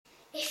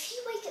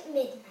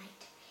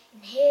midnight,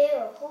 and hear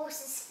a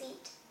horse's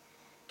feet.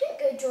 Don't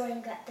go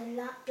drawing at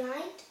the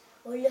blind,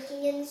 or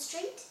looking in the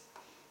street.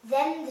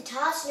 Them that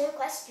ask no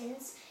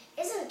questions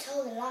isn't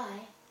told a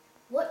lie.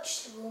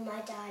 Watch the wall,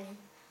 my darling,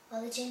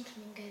 while the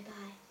gentlemen go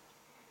by.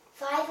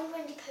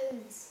 25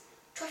 ponies,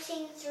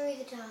 trotting through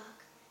the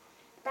dark.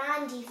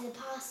 Brandy for the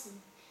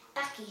parson,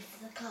 baccy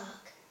for the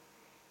clerk.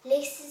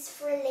 Laces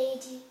for a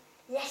lady,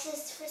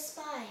 letters for a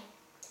spy.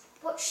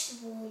 Watch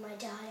the wall, my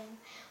darling,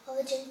 while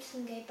the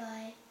gentlemen go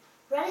by.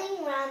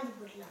 Running round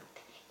the woodlump,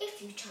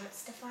 if you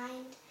chance to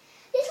find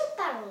little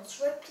barrels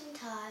roped and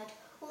tied,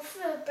 all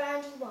full of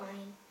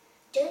brandy-wine.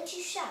 Don't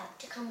you shout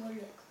to come or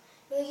look,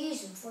 nor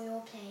use them for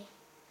your play.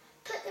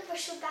 Put the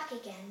brishwood back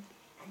again,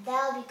 and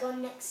they'll be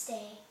gone next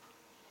day.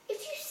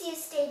 If you see a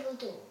stable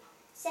door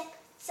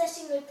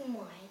setting open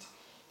wide,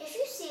 if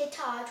you see a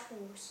tired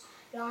horse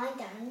lying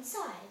down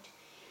inside,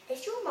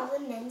 if your mother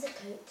mends a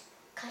coat,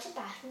 cut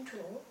about and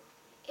tore,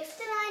 if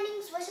the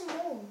lining's wet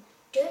and warm,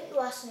 don't you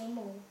ask no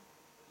more.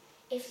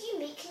 If you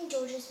meet King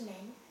George's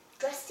men,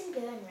 dressed in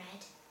blue and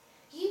red,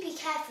 you be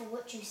careful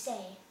what you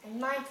say, and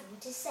mindful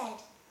what is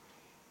said.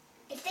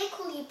 If they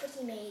call you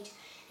pretty maid,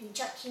 and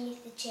chuck you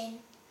 'neath the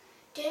chin,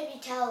 don't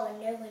you tell where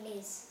no one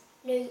is,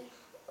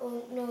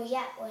 nor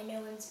yet where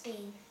no one's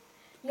been.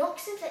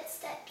 Knocks and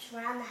footsteps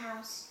round the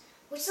house,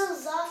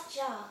 whistles after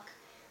dark,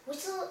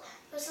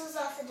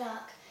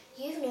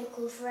 you've no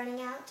call for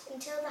running out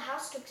until the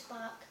house dogs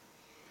bark.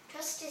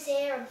 Trust is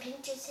here and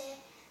pinch is here,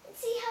 and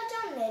see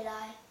how down they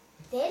lie.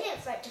 They don't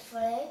fret to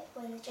follow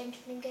when the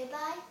gentlemen go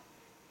by.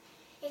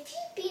 If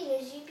you've been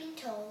as you've been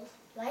told,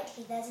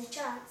 likely there's a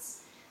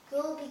chance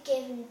you'll be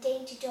given a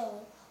dainty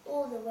doll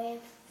all the way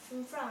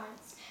from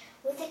France,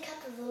 with a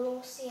cup of the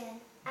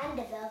Lausanne and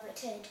a velvet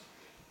hood,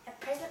 a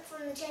present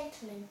from the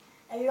gentleman,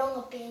 along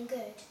of being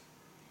good.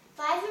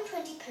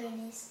 25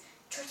 ponies,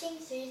 trotting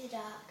through the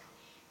dark,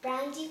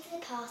 brandy for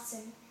the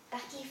parson,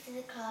 baccy for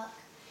the clerk.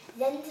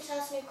 Them that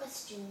ask no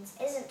questions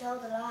isn't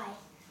told a lie.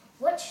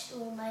 Watch the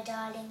wall, my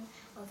darling,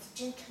 while the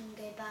gentlemen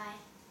go by.